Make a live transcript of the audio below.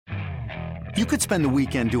You could spend the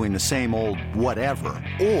weekend doing the same old whatever,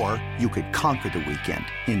 or you could conquer the weekend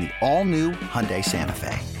in the all-new Hyundai Santa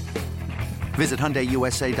Fe. Visit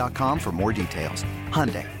HyundaiUSA.com for more details.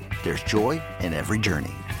 Hyundai, there's joy in every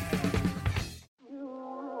journey.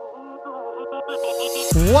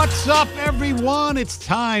 What's up, everyone? It's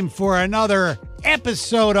time for another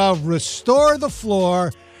episode of Restore the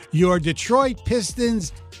Floor, your Detroit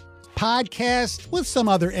Pistons podcast with some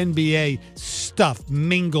other NBA stuff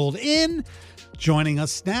mingled in. Joining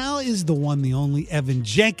us now is the one, the only Evan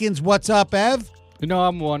Jenkins. What's up, Ev? You know,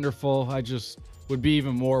 I'm wonderful. I just would be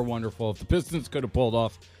even more wonderful if the Pistons could have pulled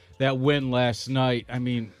off that win last night. I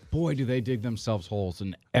mean, boy, do they dig themselves holes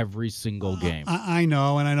in every single game. I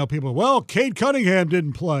know, and I know people, well, Cade Cunningham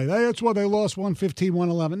didn't play. That's why they lost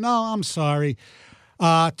 115-111. No, I'm sorry.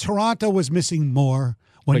 Toronto was missing more.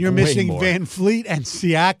 When you're missing more. Van Fleet and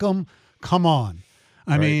Siakam, come on.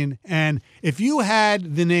 I mean, and if you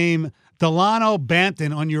had the name Delano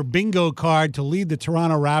Banton on your bingo card to lead the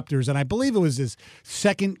Toronto Raptors, and I believe it was his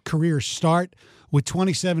second career start with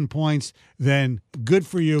 27 points, then good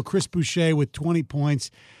for you. Chris Boucher with 20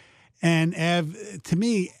 points. And Ev, to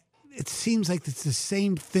me, it seems like it's the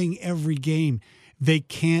same thing every game. They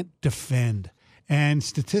can't defend. And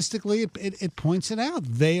statistically, it points it out.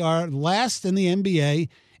 They are last in the NBA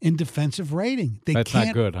in defensive rating. That's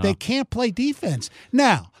not good, huh? They can't play defense.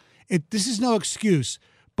 Now, this is no excuse,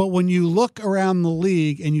 but when you look around the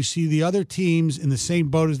league and you see the other teams in the same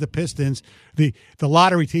boat as the Pistons, the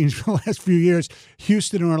lottery teams for the last few years,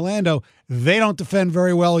 Houston and Orlando, they don't defend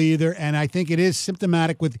very well either, and I think it is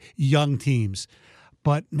symptomatic with young teams.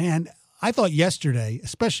 But, man, I thought yesterday,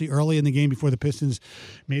 especially early in the game before the Pistons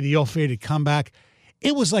made the ill-fated comeback,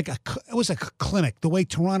 it was like a clinic. The way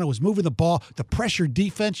Toronto was moving the ball, the pressure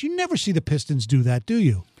defense. You never see the Pistons do that, do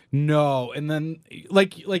you? No, and then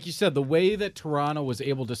like you said, the way that Toronto was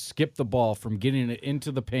able to skip the ball from getting it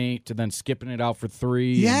into the paint to then skipping it out for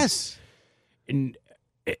three. Yes.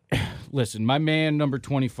 Listen, my man number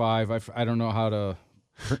 25, I don't know how to.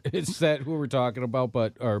 Is that who we're talking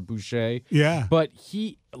about? Or Boucher? Yeah. But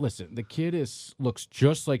the kid looks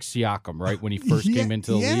just like Siakam, right? When he first came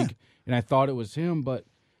into the league, and I thought it was him, but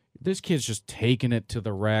this kid's just taking it to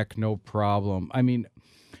the rack, no problem. I mean,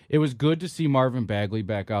 it was good to see Marvin Bagley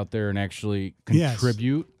back out there and actually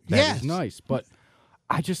contribute. That is nice, but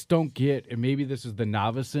I just don't get, and maybe this is the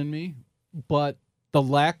novice in me, but the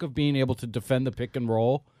lack of being able to defend the pick and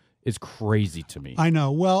roll is crazy to me. I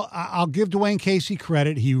know. Well, I'll give Dwayne Casey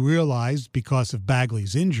credit. He realized because of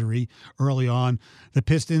Bagley's injury early on, the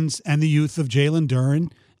Pistons and the youth of Jalen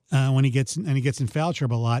Duren, when he gets in foul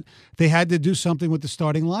trouble a lot, they had to do something with the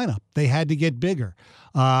starting lineup. They had to get bigger.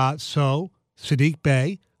 So Sadiq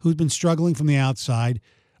Bey, who's been struggling from the outside,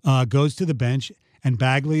 goes to the bench, and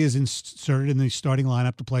Bagley is inserted in the starting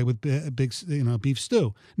lineup to play with Beef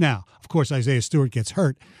Stew. Now, of course, Isaiah Stewart gets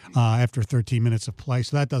hurt after 13 minutes of play,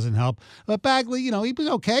 so that doesn't help. But Bagley, he was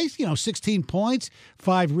okay. 16 points,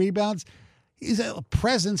 5 rebounds. He's a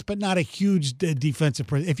presence, but not a huge defensive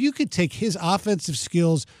presence. If you could take his offensive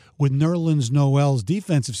skills with Nerlens Noel's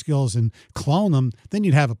defensive skills and clone them, then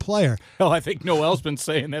you'd have a player. Well, I think Noel's been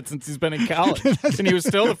saying that since he's been in college, and he was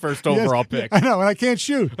still the first overall pick. I know, and I can't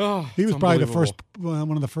shoot. Oh, he was probably the first,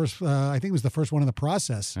 one of the first. I think it was the first one in the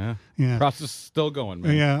process. Yeah. Process is still going,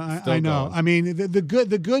 man. Yeah, I know. Going. I mean, the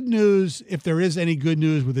good news, if there is any good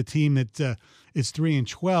news with a team that is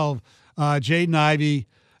 3-12, Jaden Ivey.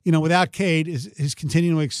 Without Cade, is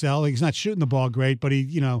continuing to excel. He's not shooting the ball great, but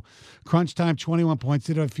he, crunch time, 21 points,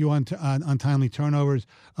 did have a few untimely turnovers.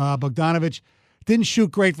 Bogdanović didn't shoot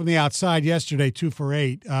great from the outside yesterday, 2 for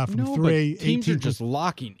 8 from 3. But teams are just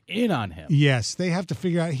locking in on him. Yes, they have to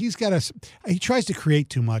figure out. He tries to create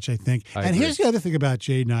too much, I think. I agree. Here's the other thing about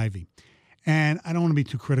Jaden Ivey. And I don't want to be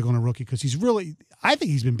too critical on a rookie because I think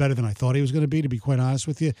he's been better than I thought he was going to be quite honest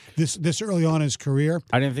with you, this early on in his career.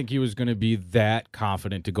 I didn't think he was going to be that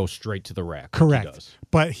confident to go straight to the rack. Correct. Like he does.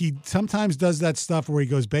 But he sometimes does that stuff where he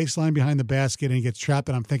goes baseline behind the basket and he gets trapped,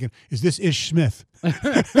 and I'm thinking, is this Ish Smith?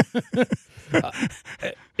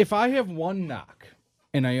 If I have one knock,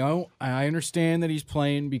 and I understand that he's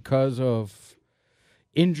playing because of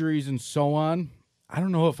injuries and so on, I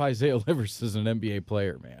don't know if Isaiah Livers is an NBA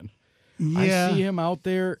player, man. Yeah. I see him out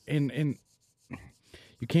there, and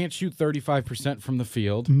you can't shoot 35% from the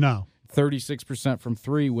field. No. 36% from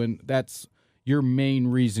 3 when that's your main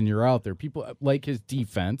reason you're out there. People like his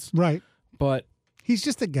defense. Right. But he's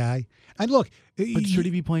just a guy. And look. But should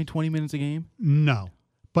he be playing 20 minutes a game? No.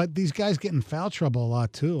 But these guys get in foul trouble a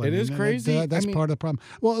lot, too. It is crazy. That's part of the problem.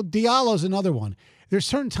 Well, Diallo's another one. There's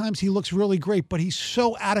certain times he looks really great, but he's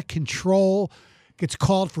so out of control. gets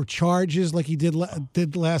called for charges like he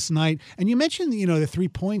did last night. And you mentioned, the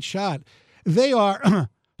 3-point shot. They are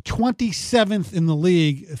 27th in the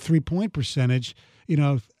league 3-point percentage,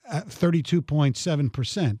 at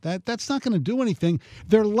 32.7%. That's not going to do anything.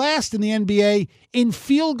 They're last in the NBA in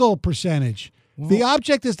field goal percentage. Well, the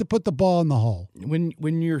object is to put the ball in the hole.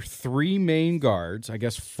 When your three main guards, I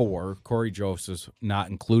guess four, Corey Joseph's not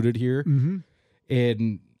included here,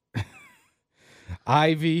 and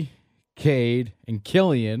Ivy, Cade, and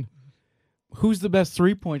Killian, who's the best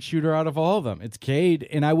 3-point shooter out of all of them? It's Cade,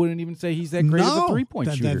 and I wouldn't even say he's that great of a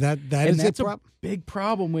 3-point shooter. That's a big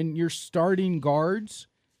problem when your starting guards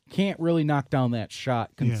can't really knock down that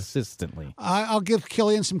shot consistently. Yes. I'll give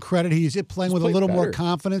Killian some credit. He's playing with a little more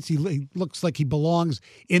confidence. He looks like he belongs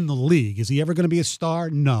in the league. Is he ever going to be a star?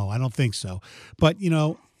 No, I don't think so. But,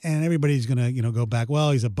 and everybody's going to, go back,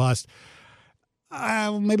 well, he's a bust.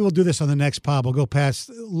 Maybe we'll do this on the next pod. We'll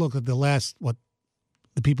look at the last,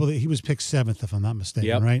 the people that he was picked 7th, if I'm not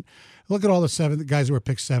mistaken, right? Look at all the guys who were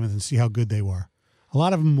picked 7th and see how good they were. A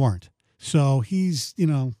lot of them weren't. So he's,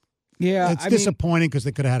 it's disappointing because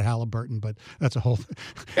they could have had Halliburton, but that's a whole.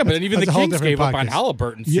 Yeah, but even the Kings gave up on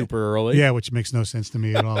Halliburton super early. Yeah, which makes no sense to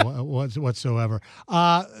me at all whatsoever.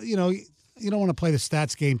 You don't want to play the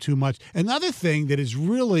stats game too much. Another thing that is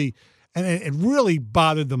really, and it really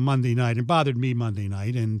bothered them Monday night, and bothered me Monday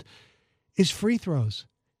night, and is free throws.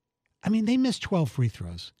 I mean, they missed 12 free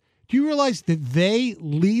throws. Do you realize that they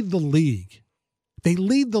lead the league? They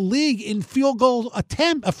lead the league in field goal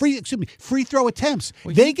free throw attempts.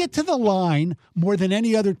 Well, they get to the line more than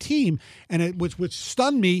any other team, and which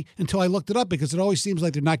stunned me until I looked it up because it always seems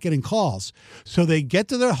like they're not getting calls. So they get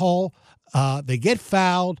to their hole, they get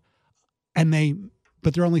fouled,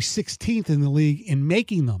 but they're only 16th in the league in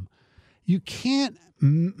making them. You can't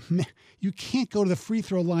go to the free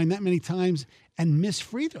throw line that many times and miss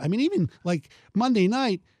free throw. I mean, even like Monday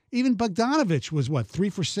night. Even Bogdanovich was, 3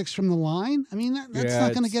 for 6 from the line? I mean, that's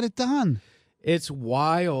not going to get it done. It's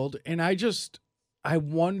wild. And I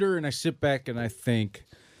wonder, and I sit back and I think,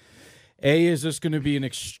 is this going to be an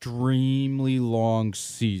extremely long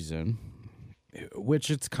season? Which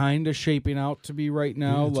it's kind of shaping out to be right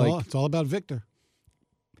now. It's all about Victor.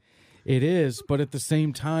 It is, but at the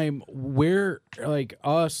same time, we're, like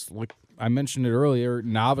us, like I mentioned it earlier,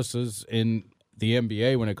 novices in the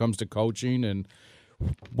NBA when it comes to coaching and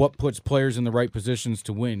what puts players in the right positions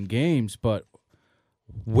to win games, but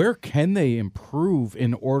where can they improve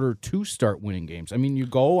in order to start winning games? I mean, you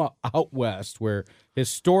go out west where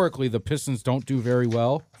historically the Pistons don't do very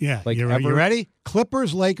well. Yeah, you ready?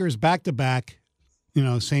 Clippers, Lakers, back-to-back,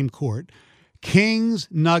 same court. Kings,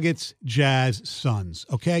 Nuggets, Jazz, Suns,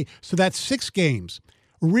 okay? So that's 6 games.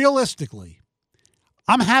 Realistically,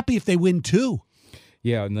 I'm happy if they win 2.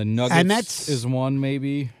 Yeah, and the Nuggets is one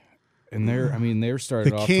maybe. And they're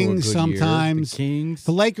started off to a good year. The Kings sometimes. The Kings.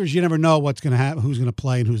 The Lakers, you never know what's going to happen, who's going to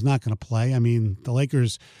play and who's not going to play. I mean, the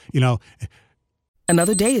Lakers,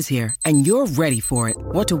 Another day is here, and you're ready for it.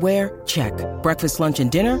 What to wear? Check. Breakfast, lunch,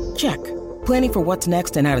 and dinner? Check. Planning for what's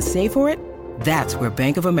next and how to save for it? That's where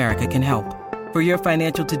Bank of America can help. For your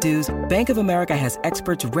financial to-dos, Bank of America has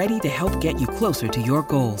experts ready to help get you closer to your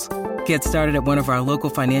goals. Get started at one of our local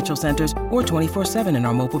financial centers or 24/7 in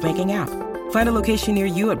our mobile banking app. Find a location near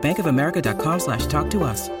you at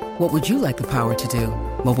bankofamerica.com/talktous. What would you like the power to do?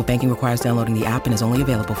 Mobile banking requires downloading the app and is only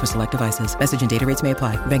available for select devices. Message and data rates may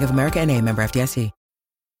apply. Bank of America N.A., member FDIC.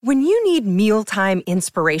 When you need mealtime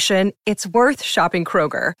inspiration, it's worth shopping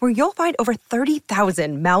Kroger, where you'll find over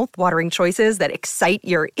 30,000 mouth-watering choices that excite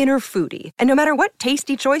your inner foodie. And no matter what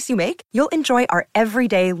tasty choice you make, you'll enjoy our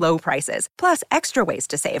everyday low prices, plus extra ways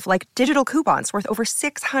to save, like digital coupons worth over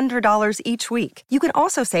 $600 each week. You can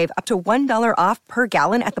also save up to $1 off per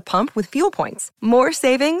gallon at the pump with fuel points. More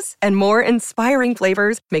savings and more inspiring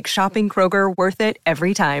flavors make shopping Kroger worth it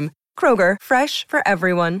every time. Kroger, fresh for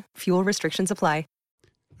everyone. Fuel restrictions apply.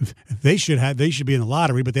 They should be in the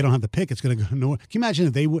lottery, but they don't have the pick. It's going to go. Can you imagine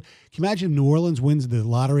if Can you imagine New Orleans wins the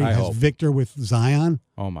lottery and has Victor with Zion?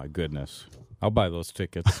 Oh my goodness! I'll buy those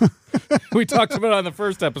tickets. We talked about it on the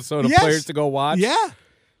first episode of players to go watch. Yeah.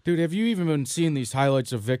 Dude, have you even been seeing these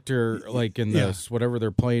highlights of Victor, like in this, whatever they're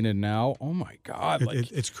playing in now? Oh, my God.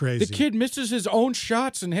 It's crazy. The kid misses his own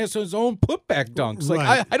shots and has his own putback dunks.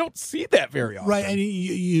 Like, I don't see that very often. Right, and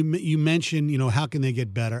you mentioned, how can they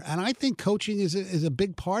get better? And I think coaching is a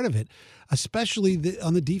big part of it, especially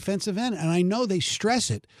on the defensive end. And I know they stress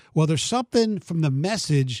it. Well, there's something from the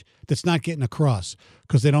message that's not getting across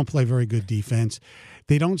because they don't play very good defense.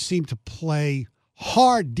 They don't seem to play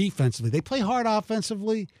hard defensively. They play hard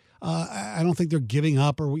offensively. I don't think they're giving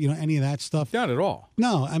up or any of that stuff. Not at all.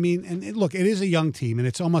 No, I mean, and look, it is a young team, and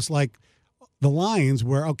it's almost like the Lions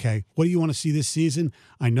were, okay, what do you want to see this season?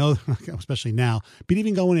 I know, especially now, but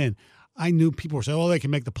even going in, I knew people were saying, oh, they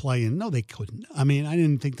can make the play in. No, they couldn't. I mean, I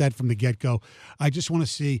didn't think that from the get-go. I just want to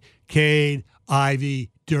see Cade,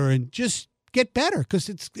 Ivy, Duran just get better because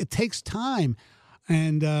it takes time,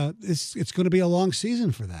 and it's going to be a long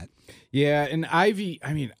season for that. Yeah, and Ivy,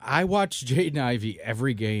 I mean, I watch Jaden Ivey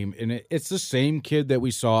every game, and it's the same kid that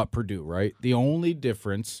we saw at Purdue, right? The only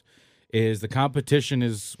difference is the competition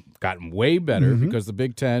has gotten way better because the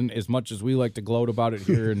Big Ten, as much as we like to gloat about it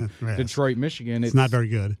here in Yes. Detroit, Michigan, It's not very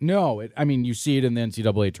good. No, I mean, you see it in the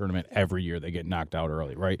NCAA tournament every year. They get knocked out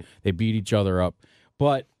early, right? They beat each other up.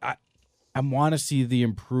 But I want to see the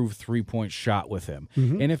improved three-point shot with him.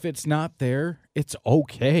 And if it's not there, it's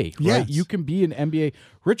okay, right? Yes. You can be an NBA.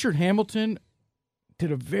 Richard Hamilton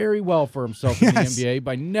did very well for himself in the NBA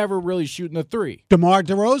by never really shooting the three. DeMar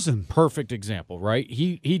DeRozan. Perfect example, right?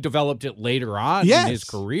 He developed it later on in his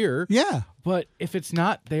career. Yeah. But if it's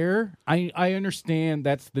not there, I understand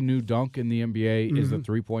that's the new dunk in the NBA is the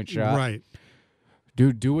three-point shot. Right.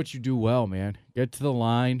 Dude, do what you do well, man. Get to the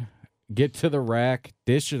line, get to the rack,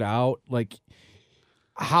 dish it out. Like,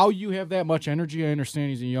 how you have that much energy, I understand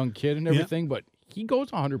he's a young kid and everything, but he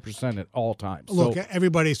goes 100% at all times. Look,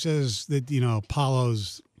 everybody says that,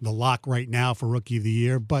 Paulo's the lock right now for Rookie of the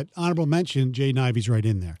Year, but honorable mention, Jaden Ivey's right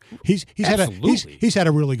in there. He's had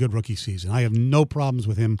a really good rookie season. I have no problems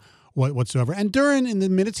with him whatsoever. And Duran, in the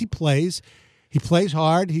minutes he plays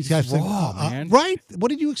hard. He's raw, man. Right. What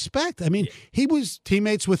did you expect? I mean, he was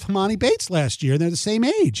teammates with Imani Bates last year, and they're the same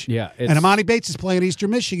age. Yeah. And Imani Bates is playing at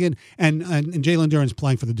Eastern Michigan, and Jalen Duran's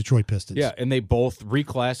playing for the Detroit Pistons. Yeah, and they both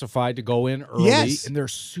reclassified to go in early, and they're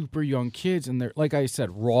super young kids, and they're, like I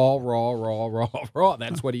said, raw.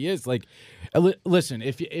 That's what he is. Like, listen,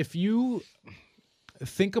 if you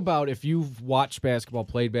think about if you've watched basketball,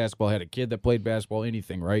 played basketball, had a kid that played basketball,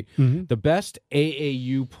 anything, right? The best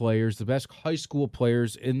AAU players, the best high school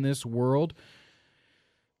players in this world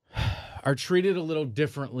are treated a little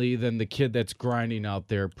differently than the kid that's grinding out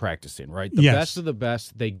there practicing, right? The best of the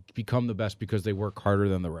best, they become the best because they work harder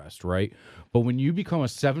than the rest, right? But when you become a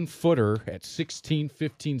 7-footer at 16,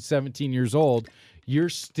 15, 17 years old, you're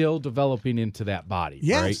still developing into that body,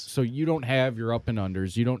 right? So you don't have your up and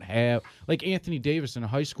unders. You don't have, like, Anthony Davis in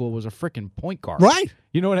high school was a freaking point guard. Right.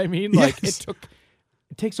 You know what I mean? Like, it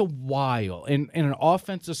takes a while. And in an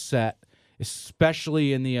offensive set,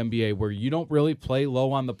 especially in the NBA where you don't really play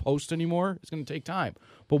low on the post anymore, it's going to take time.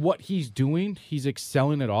 But what he's doing, he's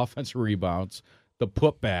excelling at offensive rebounds, the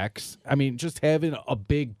putbacks. I mean, just having a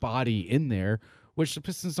big body in there, which the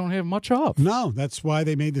Pistons don't have much of. No, that's why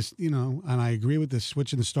they made this, and I agree with this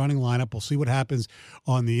switch in the starting lineup. We'll see what happens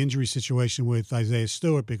on the injury situation with Isaiah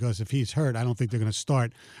Stewart, because if he's hurt, I don't think they're going to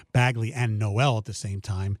start Bagley and Noel at the same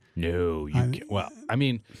time. No, you can't. Well, I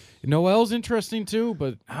mean, Noel's interesting too,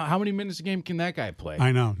 but how many minutes a game can that guy play?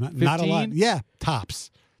 I know. Not a lot. Yeah,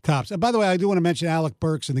 tops. And by the way, I do want to mention Alec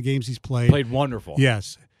Burks in the games he's played. Played wonderful.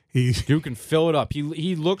 Yes. Dude can fill it up.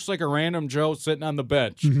 He looks like a random Joe sitting on the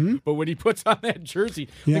bench. But when he puts on that jersey,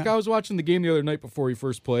 like I was watching the game the other night before he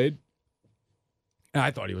first played, and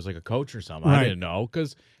I thought he was like a coach or something. Right. I didn't know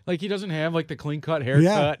because he doesn't have like the clean cut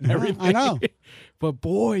haircut and everything. I know. But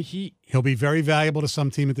boy, he'll be very valuable to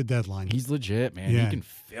some team at the deadline. He's legit, man. Yeah. He can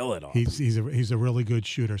fill it up. He's a really good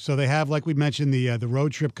shooter. So they have, like we mentioned, the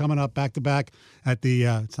road trip coming up back to back at the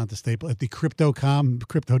it's not the Staples, at the crypto.com.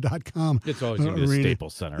 It's always going to be the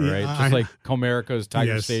Staples Center, right? Just like Comerica's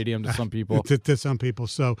Tiger Stadium to some people. To some people.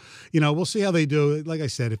 So, we'll see how they do. Like I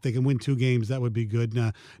said, if they can win 2 games, that would be good.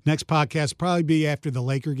 Next podcast probably be after the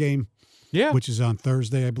Laker game. Yeah. Which is on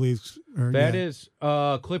Thursday, I believe. That is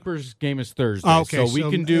Clippers game is Thursday. Oh, okay. So we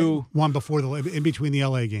can do one before in between the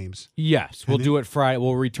LA games. Yes. We'll do it Friday.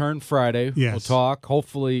 We'll return Friday. Yes. We'll talk.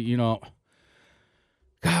 Hopefully,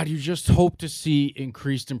 God, you just hope to see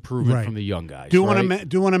increased improvement from the young guys. Do want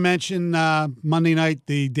to mention Monday night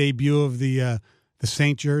the debut of the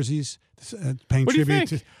Saint jerseys, paying what tribute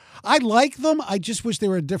do you think? I like them. I just wish they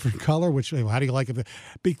were a different color. How do you like it?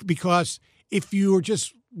 Because if you were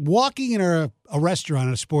just walking in a restaurant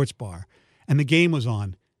at a sports bar and the game was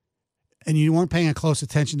on and you weren't paying close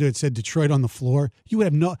attention to it, said Detroit on the floor, you would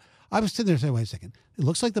have no. I was sitting there saying, wait a second. It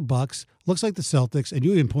looks like the Bucks, looks like the Celtics, and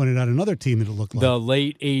you even pointed out another team that it looked like. The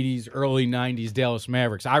late 80s, early 90s Dallas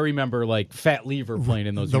Mavericks. I remember like Fat Lever playing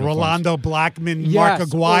in those uniforms. Rolando Blackman, Mark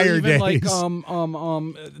Aguirre days. Like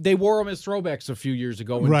they wore them as throwbacks a few years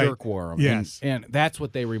ago when Dirk wore them. Yes. And that's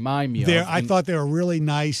what they remind me of. I thought they were really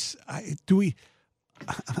nice. I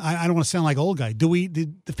don't want to sound like old guy. The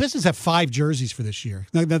Pistons have 5 jerseys for this year?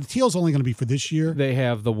 Now the teal's only going to be for this year. They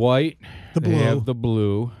have the white, the blue, they have the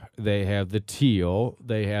blue, They have the teal.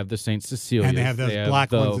 They have the St. Cecilia. And they have those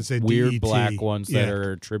black ones that say weird DET. black ones that Yeah.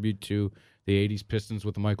 are a tribute to the 80s Pistons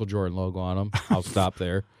with the Michael Jordan logo on them. I'll stop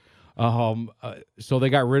there. So they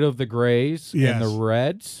got rid of the grays Yes. and the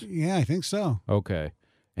reds. Yeah, I think so. Okay.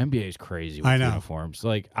 NBA is crazy with I know. uniforms.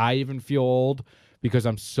 Like, I even feel old because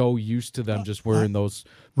I'm so used to them just wearing those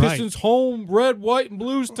right. Pistons home, red, white, and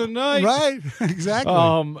blues tonight. Right, exactly.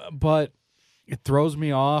 But it throws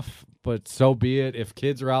me off. But so be it. If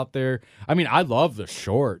kids are out there, I mean, I love the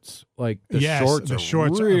shorts. Like the shorts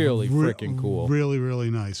are really freaking cool. Really, really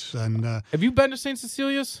nice. And have you been to St.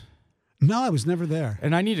 Cecilia's? no, I was never there.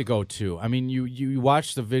 And I need to go too. I mean, you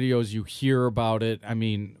watch the videos, you hear about it. I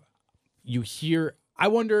mean, you hear. I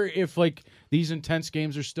wonder if like these intense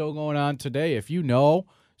games are still going on today. If you know,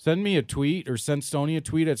 send me a tweet or send Stoney a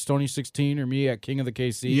tweet at Stoney16 or me at King of the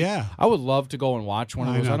KC. Yeah. I would love to go and watch one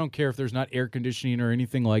of those. know. I don't care if there's not air conditioning or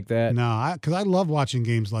anything like that. No, because I love watching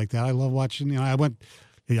games like that. I love watching. You know,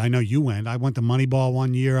 I know you went. I went to Moneyball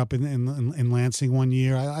one year up in Lansing one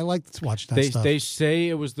year. I like to watch that stuff. They say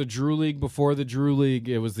it was the Drew League before the Drew League.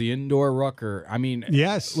 It was the indoor Rucker. I mean,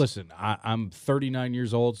 yes. Listen, I'm 39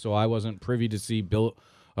 years old, so I wasn't privy to see Bob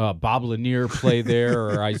Lanier play there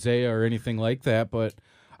or Isaiah or anything like that, but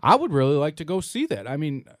I would really like to go see that. I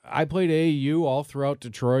mean, I played AAU all throughout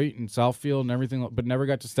Detroit and Southfield and everevering, but never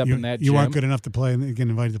got to step in that gym. You weren't good enough to play and get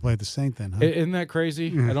invited to play at the Saint then, huh? Isn't that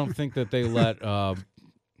crazy? I don't think that they let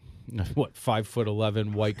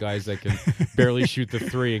 5'11" white guys that can barely shoot the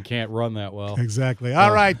three and can't run that well. Exactly.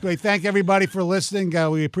 All right. We thank everybody for listening.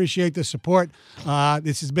 We appreciate the support.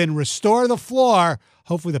 This has been Restore the Floor.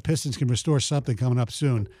 Hopefully the Pistons can restore something coming up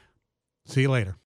soon. See you later.